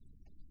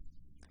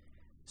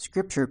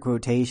Scripture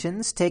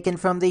quotations taken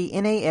from the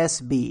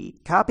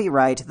NASB,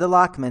 copyright the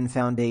Lockman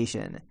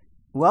Foundation.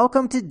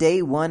 Welcome to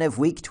day 1 of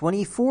week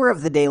 24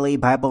 of the daily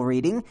Bible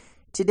reading.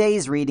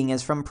 Today's reading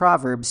is from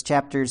Proverbs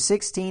chapters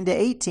 16 to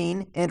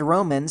 18 and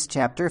Romans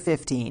chapter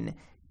 15.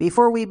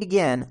 Before we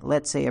begin,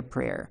 let's say a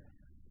prayer.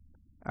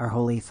 Our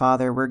Holy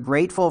Father, we're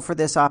grateful for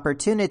this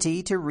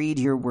opportunity to read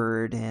your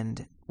word,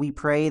 and we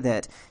pray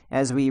that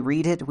as we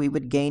read it, we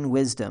would gain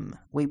wisdom.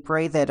 We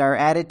pray that our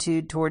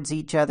attitude towards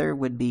each other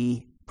would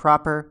be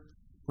proper.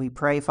 We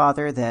pray,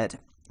 Father, that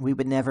we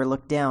would never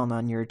look down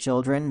on your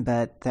children,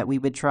 but that we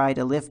would try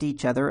to lift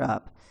each other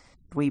up.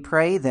 We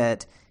pray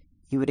that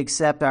you would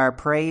accept our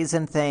praise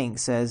and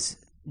thanks as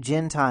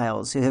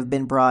Gentiles who have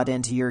been brought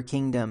into your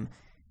kingdom.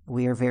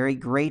 We are very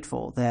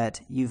grateful that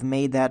you've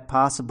made that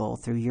possible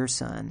through your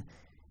Son.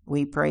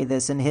 We pray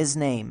this in his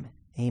name.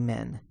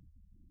 Amen.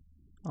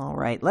 All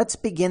right, let's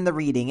begin the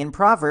reading in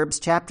Proverbs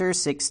chapter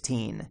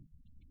 16.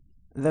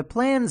 The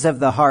plans of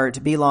the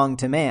heart belong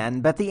to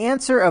man, but the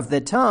answer of the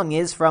tongue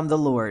is from the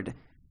Lord.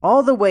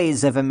 All the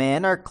ways of a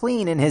man are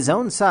clean in his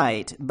own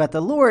sight, but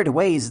the Lord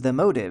weighs the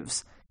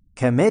motives.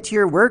 Commit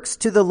your works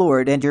to the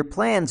Lord, and your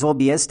plans will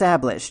be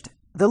established.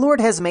 The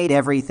Lord has made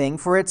everything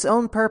for its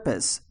own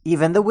purpose,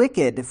 even the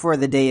wicked for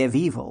the day of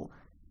evil.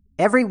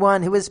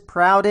 Everyone who is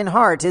proud in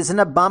heart is an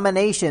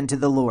abomination to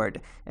the Lord.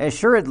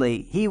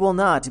 Assuredly, he will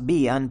not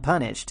be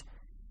unpunished.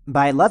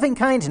 By loving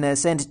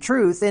kindness and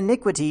truth,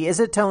 iniquity is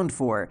atoned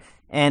for,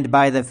 and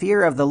by the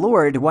fear of the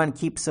Lord one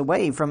keeps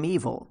away from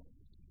evil.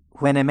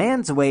 When a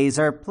man's ways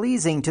are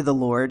pleasing to the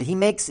Lord, he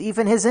makes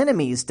even his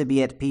enemies to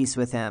be at peace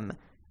with him.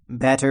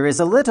 Better is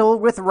a little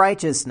with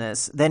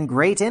righteousness than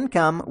great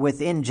income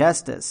with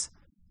injustice.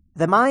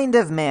 The mind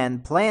of man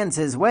plans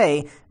his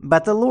way,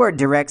 but the Lord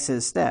directs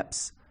his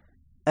steps.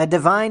 A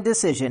divine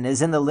decision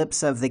is in the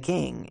lips of the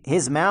king.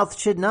 His mouth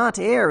should not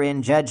err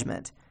in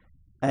judgment.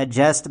 A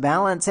just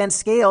balance and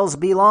scales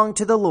belong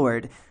to the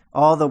Lord.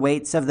 All the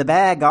weights of the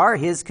bag are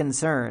his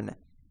concern.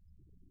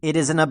 It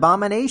is an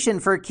abomination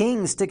for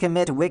kings to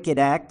commit wicked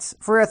acts,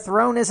 for a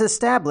throne is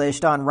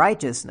established on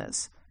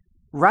righteousness.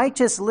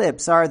 Righteous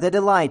lips are the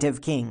delight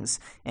of kings,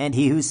 and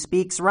he who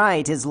speaks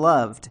right is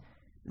loved.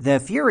 The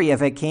fury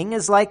of a king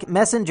is like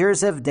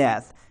messengers of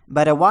death,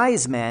 but a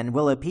wise man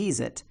will appease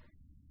it.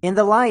 In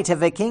the light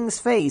of a king's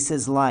face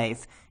is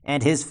life,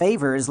 and his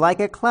favor is like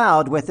a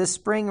cloud with the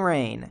spring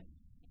rain.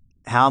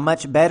 How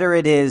much better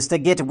it is to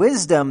get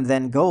wisdom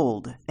than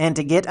gold, and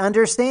to get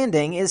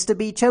understanding is to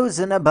be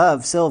chosen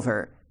above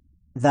silver.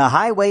 The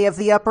highway of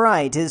the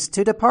upright is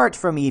to depart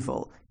from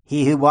evil.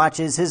 He who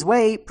watches his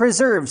way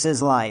preserves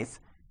his life.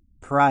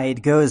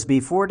 Pride goes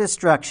before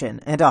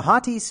destruction, and a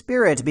haughty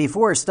spirit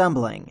before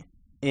stumbling.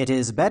 It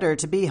is better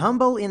to be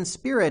humble in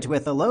spirit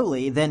with the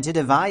lowly than to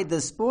divide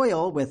the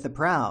spoil with the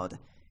proud.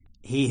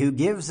 He who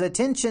gives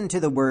attention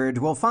to the word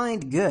will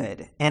find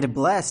good, and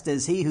blessed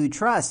is he who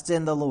trusts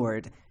in the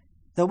Lord.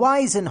 The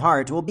wise in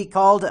heart will be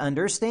called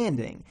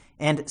understanding,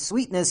 and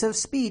sweetness of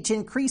speech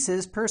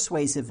increases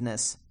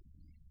persuasiveness.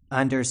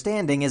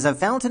 Understanding is a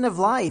fountain of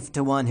life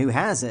to one who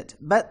has it,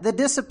 but the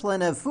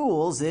discipline of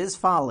fools is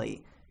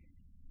folly.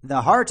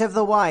 The heart of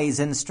the wise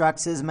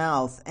instructs his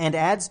mouth, and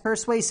adds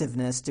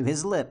persuasiveness to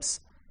his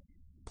lips.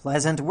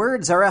 Pleasant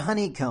words are a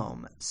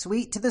honeycomb,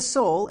 sweet to the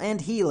soul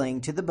and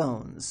healing to the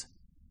bones.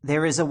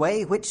 There is a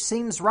way which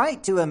seems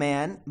right to a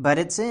man, but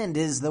its end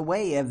is the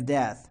way of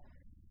death.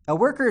 A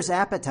worker's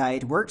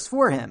appetite works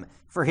for him,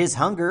 for his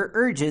hunger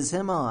urges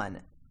him on.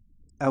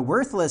 A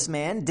worthless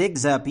man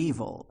digs up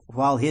evil,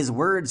 while his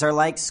words are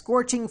like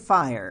scorching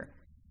fire.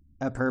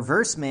 A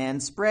perverse man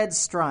spreads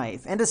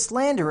strife, and a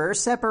slanderer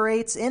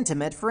separates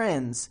intimate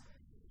friends.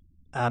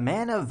 A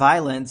man of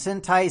violence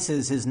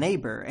entices his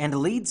neighbor, and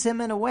leads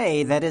him in a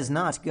way that is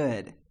not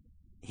good.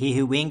 He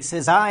who winks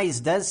his eyes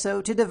does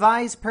so to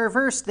devise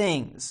perverse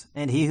things,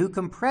 and he who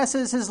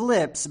compresses his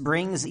lips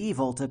brings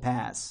evil to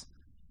pass.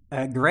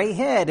 A gray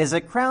head is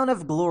a crown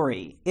of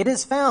glory. It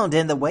is found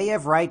in the way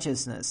of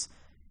righteousness.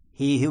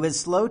 He who is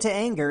slow to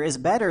anger is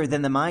better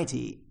than the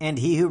mighty, and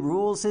he who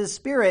rules his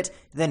spirit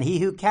than he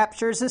who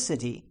captures a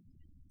city.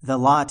 The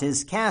lot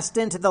is cast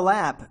into the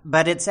lap,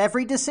 but its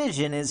every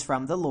decision is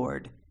from the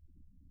Lord.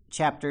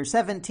 Chapter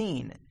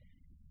 17.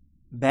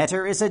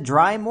 Better is a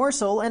dry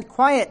morsel and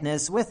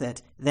quietness with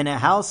it than a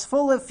house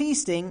full of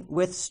feasting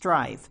with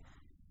strife.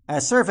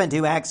 A servant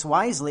who acts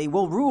wisely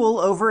will rule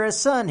over a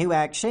son who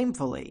acts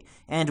shamefully,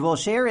 and will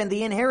share in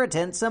the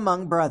inheritance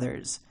among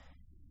brothers.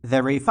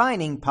 The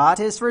refining pot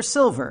is for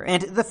silver,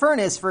 and the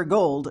furnace for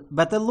gold,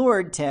 but the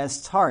Lord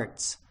tests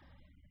hearts.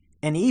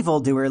 An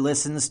evildoer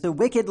listens to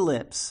wicked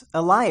lips.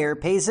 A liar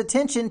pays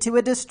attention to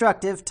a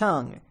destructive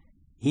tongue.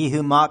 He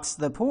who mocks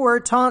the poor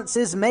taunts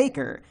his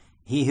maker.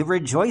 He who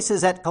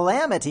rejoices at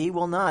calamity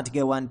will not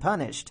go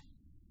unpunished.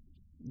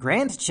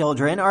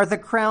 Grandchildren are the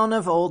crown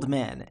of old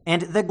men,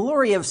 and the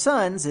glory of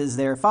sons is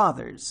their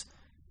fathers.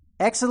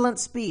 Excellent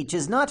speech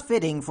is not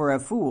fitting for a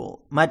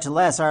fool, much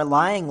less are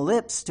lying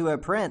lips to a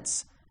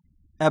prince.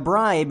 A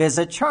bribe is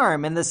a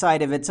charm in the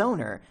sight of its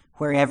owner.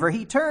 Wherever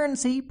he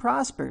turns, he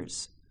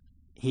prospers.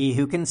 He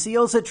who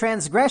conceals a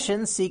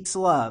transgression seeks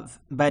love,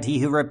 but he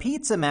who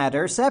repeats a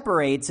matter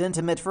separates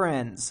intimate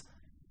friends.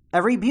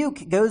 A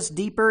rebuke goes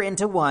deeper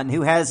into one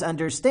who has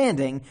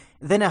understanding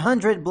than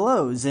 100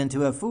 blows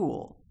into a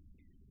fool.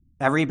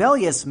 A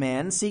rebellious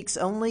man seeks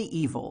only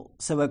evil,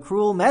 so a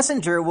cruel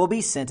messenger will be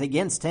sent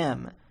against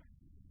him.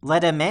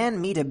 Let a man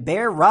meet a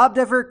bear robbed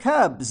of her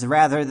cubs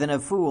rather than a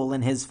fool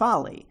in his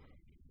folly.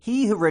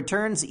 He who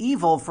returns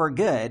evil for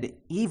good,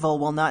 evil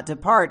will not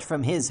depart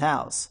from his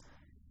house.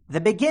 The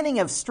beginning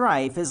of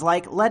strife is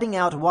like letting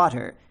out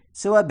water,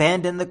 so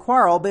abandon the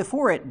quarrel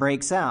before it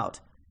breaks out.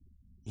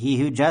 He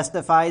who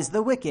justifies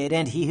the wicked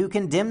and he who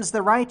condemns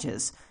the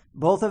righteous,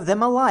 both of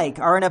them alike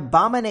are an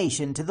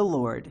abomination to the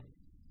Lord.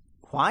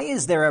 Why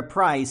is there a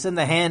price in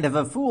the hand of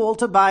a fool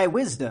to buy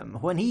wisdom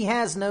when he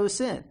has no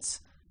sense?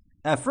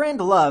 A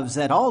friend loves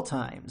at all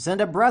times,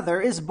 and a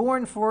brother is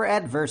born for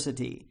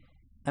adversity.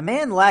 A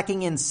man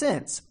lacking in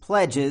sense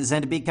pledges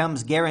and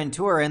becomes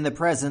guarantor in the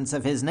presence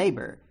of his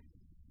neighbor.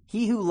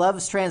 He who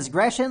loves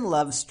transgression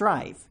loves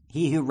strife.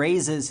 He who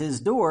raises his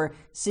door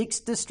seeks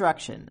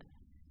destruction.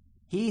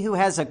 He who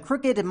has a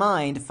crooked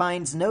mind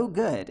finds no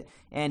good,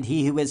 and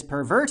he who is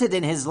perverted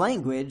in his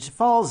language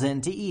falls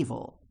into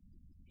evil.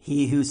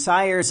 He who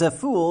sires a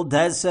fool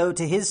does so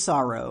to his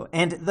sorrow,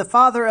 and the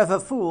father of a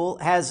fool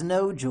has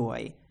no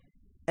joy.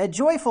 A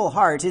joyful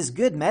heart is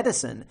good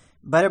medicine,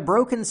 but a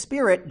broken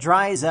spirit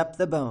dries up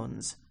the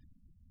bones.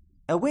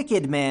 A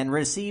wicked man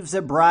receives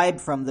a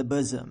bribe from the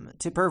bosom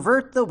to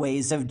pervert the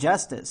ways of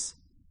justice.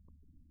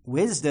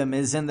 Wisdom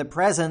is in the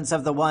presence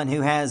of the one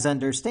who has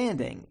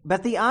understanding,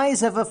 but the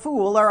eyes of a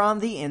fool are on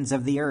the ends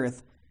of the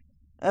earth.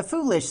 A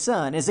foolish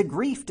son is a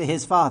grief to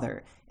his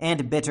father,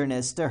 and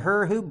bitterness to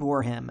her who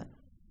bore him.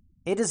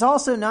 It is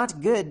also not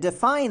good to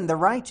fine the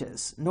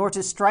righteous, nor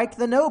to strike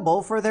the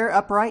noble for their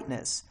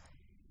uprightness.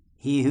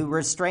 He who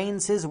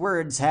restrains his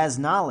words has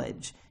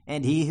knowledge,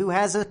 and he who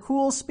has a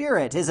cool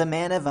spirit is a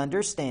man of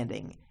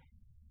understanding.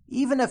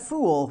 Even a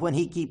fool, when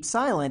he keeps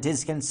silent,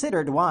 is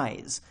considered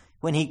wise.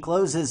 When he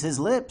closes his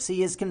lips,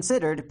 he is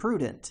considered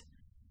prudent.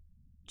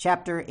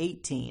 Chapter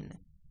 18.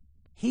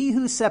 He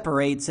who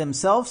separates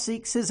himself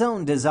seeks his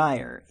own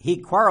desire. He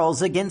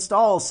quarrels against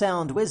all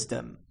sound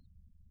wisdom.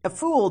 A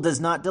fool does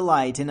not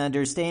delight in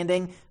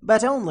understanding,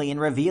 but only in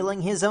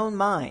revealing his own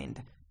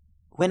mind.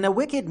 When a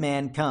wicked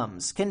man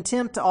comes,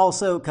 contempt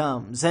also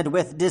comes, and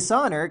with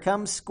dishonor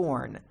comes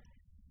scorn.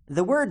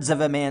 The words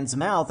of a man's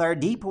mouth are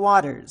deep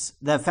waters.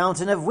 The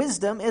fountain of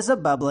wisdom is a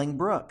bubbling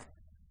brook.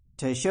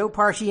 To show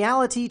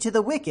partiality to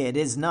the wicked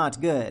is not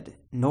good,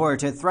 nor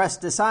to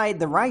thrust aside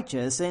the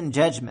righteous in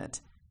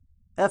judgment.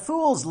 A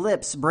fool's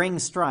lips bring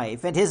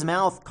strife, and his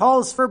mouth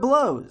calls for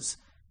blows.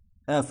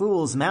 A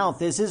fool's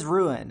mouth is his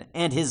ruin,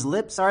 and his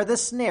lips are the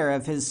snare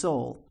of his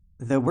soul.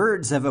 The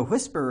words of a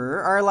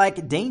whisperer are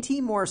like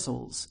dainty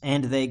morsels,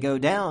 and they go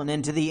down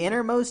into the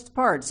innermost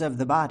parts of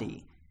the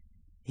body.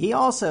 He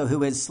also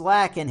who is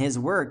slack in his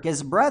work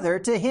is brother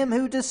to him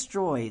who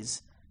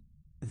destroys.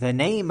 The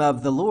name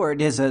of the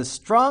Lord is a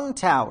strong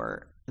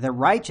tower. The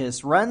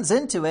righteous runs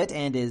into it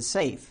and is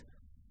safe.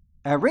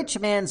 A rich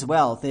man's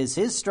wealth is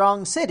his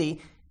strong city,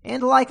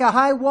 and like a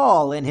high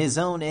wall in his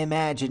own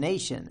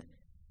imagination.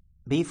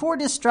 Before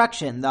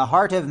destruction the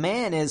heart of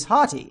man is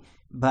haughty,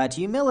 but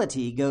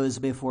humility goes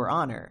before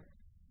honor.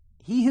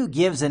 He who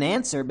gives an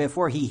answer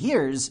before he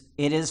hears,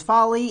 it is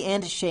folly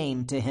and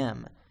shame to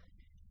him.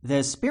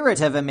 The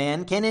spirit of a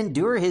man can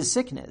endure his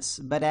sickness,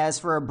 but as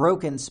for a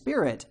broken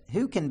spirit,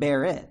 who can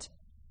bear it?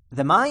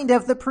 The mind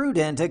of the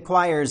prudent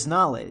acquires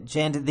knowledge,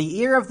 and the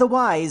ear of the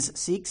wise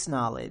seeks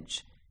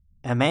knowledge.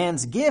 A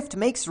man's gift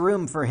makes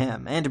room for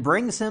him, and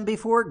brings him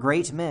before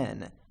great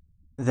men.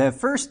 The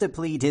first to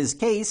plead his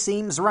case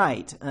seems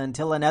right,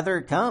 until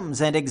another comes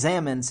and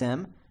examines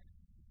him.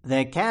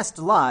 The cast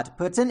lot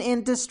puts an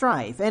end to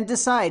strife, and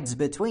decides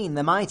between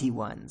the mighty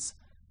ones.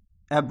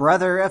 A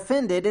brother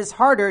offended is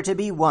harder to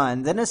be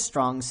won than a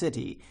strong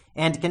city,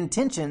 and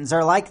contentions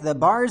are like the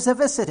bars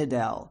of a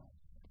citadel.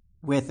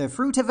 With the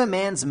fruit of a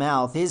man's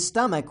mouth his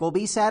stomach will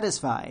be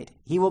satisfied.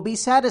 He will be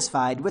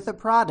satisfied with the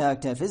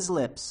product of his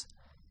lips.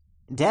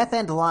 Death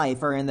and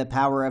life are in the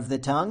power of the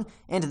tongue,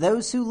 and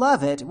those who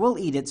love it will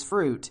eat its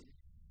fruit.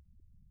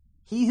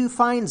 He who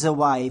finds a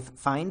wife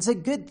finds a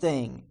good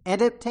thing, and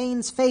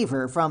obtains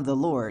favor from the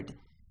Lord.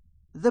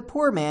 The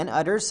poor man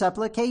utters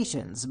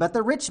supplications, but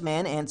the rich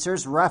man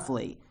answers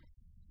roughly.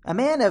 A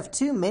man of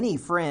too many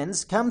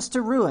friends comes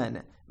to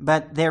ruin,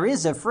 but there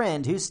is a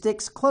friend who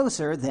sticks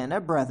closer than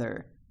a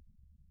brother.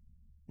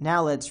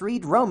 Now let's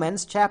read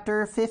Romans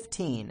chapter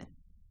 15.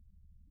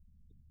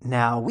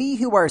 Now we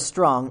who are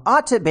strong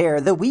ought to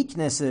bear the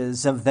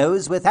weaknesses of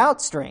those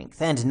without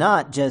strength, and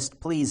not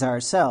just please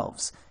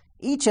ourselves.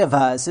 Each of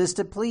us is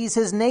to please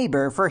his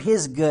neighbor for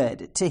his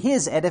good, to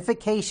his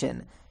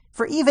edification.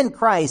 For even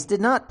Christ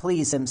did not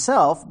please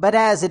himself, but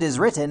as it is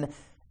written,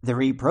 "The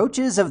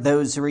reproaches of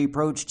those who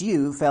reproached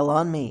you fell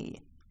on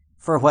me."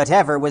 For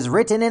whatever was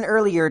written in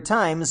earlier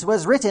times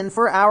was written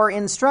for our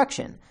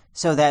instruction,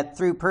 so that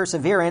through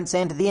perseverance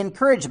and the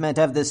encouragement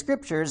of the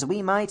Scriptures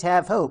we might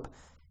have hope.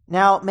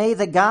 Now may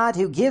the God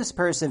who gives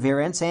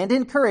perseverance and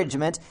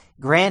encouragement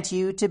grant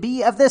you to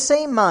be of the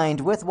same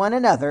mind with one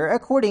another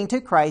according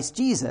to Christ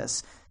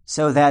Jesus,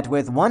 so that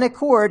with one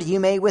accord you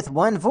may with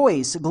one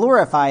voice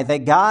glorify the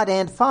God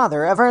and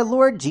Father of our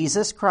Lord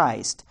Jesus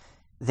Christ.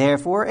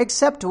 Therefore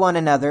accept one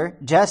another,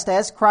 just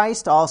as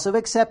Christ also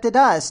accepted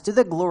us to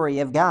the glory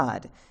of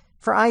God.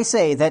 For I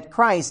say that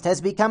Christ has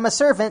become a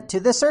servant to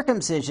the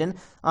circumcision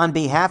on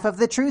behalf of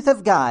the truth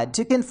of God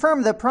to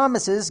confirm the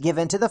promises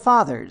given to the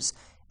fathers,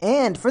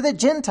 and for the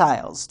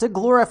Gentiles to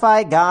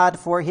glorify God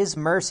for his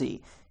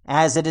mercy.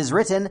 As it is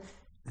written,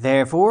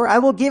 Therefore I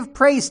will give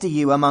praise to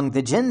you among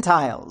the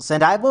Gentiles,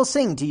 and I will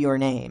sing to your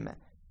name.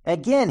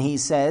 Again he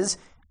says,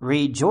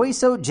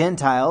 Rejoice, O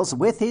Gentiles,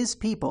 with his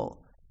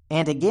people.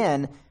 And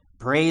again,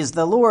 Praise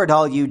the Lord,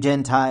 all you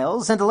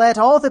Gentiles, and let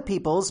all the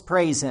peoples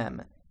praise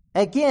him.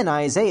 Again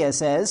Isaiah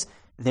says,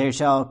 There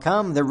shall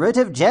come the root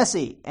of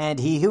Jesse, and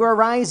he who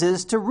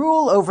arises to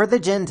rule over the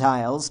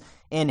Gentiles,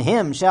 in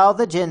him shall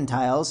the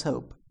Gentiles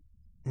hope.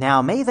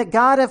 Now may the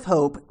God of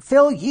hope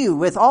fill you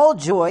with all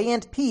joy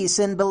and peace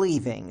in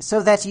believing,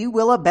 so that you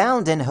will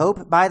abound in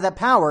hope by the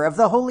power of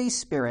the Holy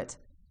Spirit.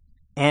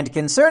 And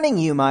concerning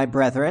you, my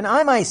brethren,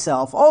 I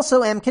myself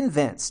also am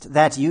convinced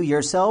that you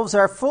yourselves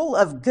are full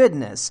of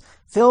goodness,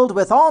 filled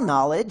with all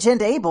knowledge,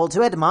 and able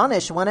to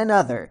admonish one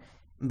another.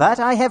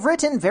 But I have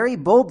written very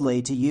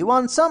boldly to you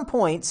on some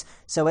points,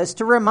 so as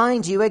to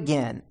remind you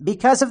again,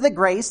 because of the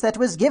grace that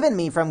was given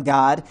me from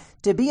God,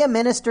 to be a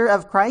minister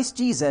of Christ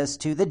Jesus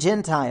to the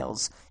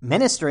Gentiles,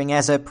 ministering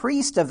as a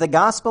priest of the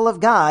gospel of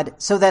God,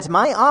 so that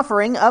my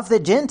offering of the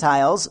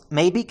Gentiles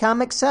may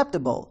become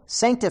acceptable,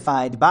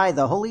 sanctified by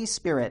the Holy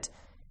Spirit.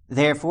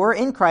 Therefore,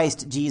 in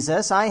Christ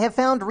Jesus I have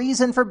found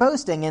reason for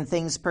boasting in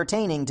things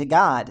pertaining to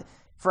God.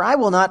 For I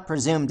will not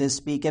presume to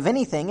speak of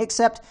anything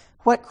except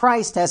what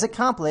Christ has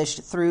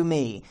accomplished through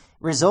me,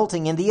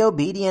 resulting in the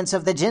obedience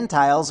of the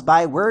Gentiles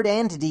by word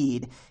and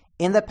deed,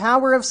 in the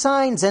power of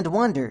signs and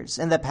wonders,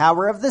 in the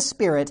power of the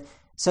Spirit,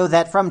 so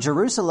that from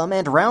Jerusalem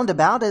and round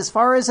about as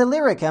far as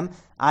Illyricum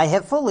I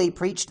have fully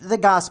preached the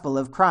gospel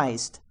of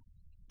Christ.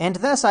 And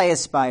thus I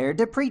aspired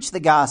to preach the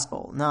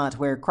gospel, not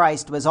where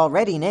Christ was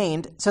already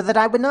named, so that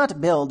I would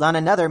not build on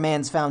another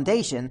man's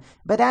foundation,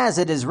 but as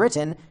it is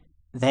written,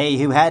 They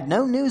who had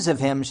no news of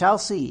him shall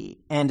see,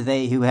 and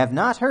they who have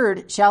not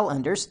heard shall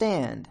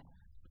understand.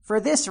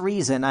 For this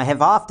reason I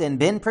have often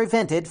been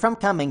prevented from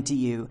coming to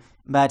you,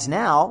 but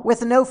now,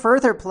 with no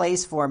further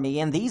place for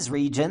me in these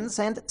regions,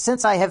 and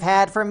since I have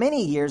had for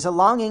many years a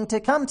longing to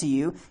come to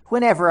you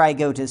whenever I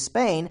go to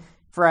Spain,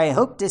 for I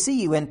hope to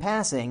see you in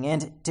passing,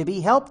 and to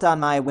be helped on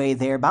my way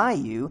there by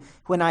you,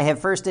 when I have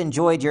first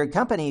enjoyed your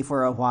company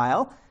for a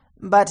while,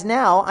 but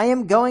now I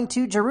am going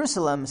to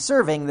Jerusalem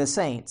serving the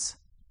saints.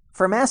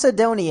 For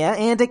Macedonia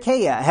and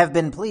Achaia have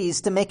been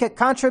pleased to make a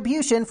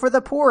contribution for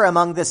the poor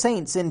among the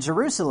saints in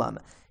Jerusalem.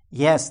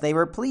 Yes, they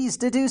were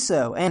pleased to do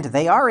so, and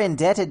they are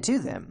indebted to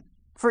them.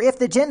 For if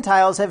the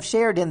Gentiles have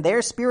shared in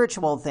their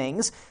spiritual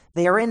things,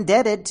 they are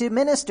indebted to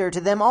minister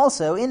to them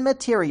also in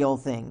material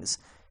things.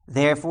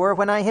 Therefore,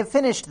 when I have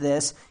finished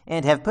this,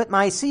 and have put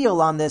my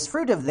seal on this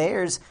fruit of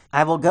theirs,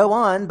 I will go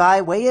on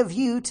by way of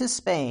you to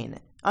Spain.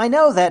 I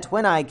know that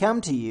when I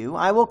come to you,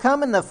 I will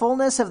come in the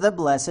fullness of the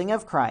blessing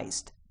of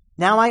Christ.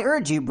 Now I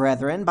urge you,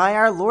 brethren, by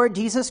our Lord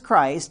Jesus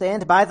Christ,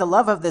 and by the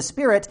love of the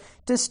Spirit,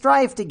 to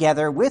strive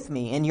together with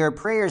me in your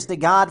prayers to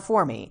God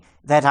for me,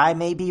 that I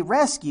may be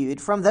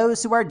rescued from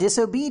those who are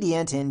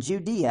disobedient in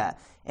Judea,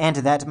 and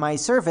that my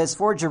service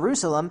for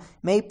Jerusalem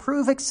may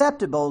prove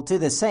acceptable to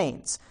the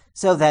saints,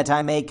 so that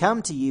I may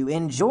come to you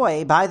in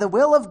joy by the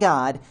will of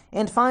God,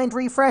 and find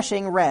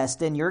refreshing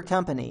rest in your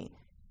company.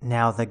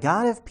 Now the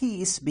God of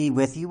peace be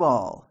with you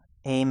all.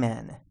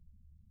 Amen.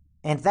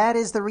 And that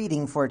is the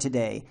reading for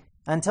today.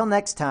 Until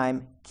next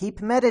time,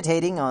 keep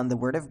meditating on the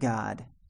Word of God.